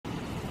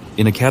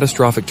In a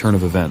catastrophic turn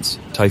of events,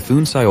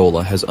 Typhoon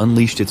Siole has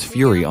unleashed its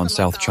fury on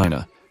South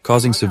China,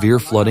 causing severe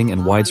flooding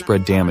and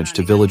widespread damage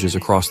to villages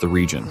across the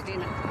region.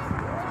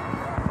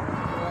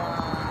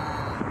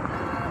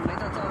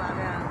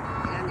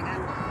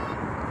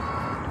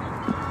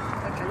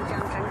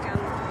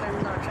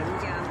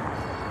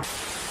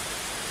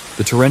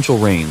 The torrential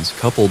rains,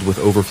 coupled with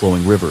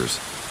overflowing rivers,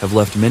 have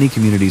left many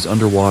communities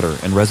underwater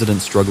and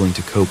residents struggling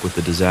to cope with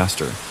the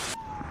disaster.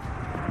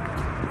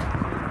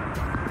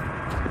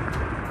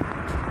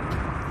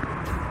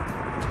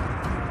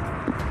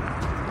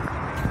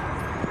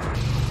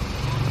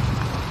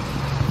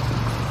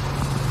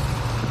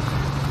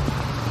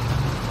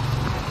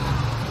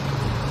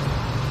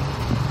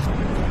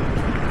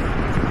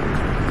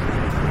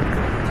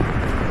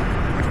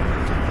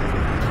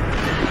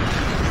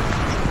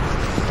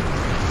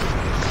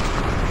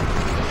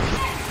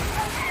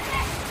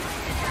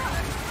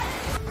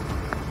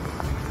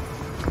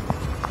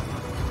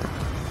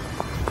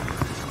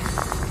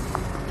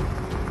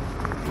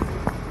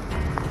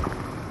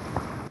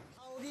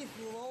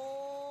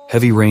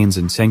 Heavy rains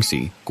in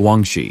Shaanxi,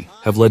 Guangxi,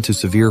 have led to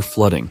severe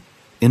flooding,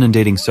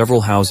 inundating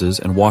several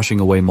houses and washing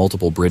away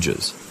multiple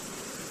bridges.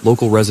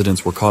 Local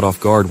residents were caught off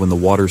guard when the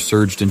water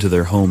surged into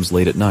their homes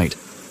late at night,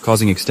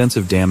 causing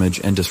extensive damage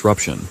and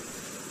disruption.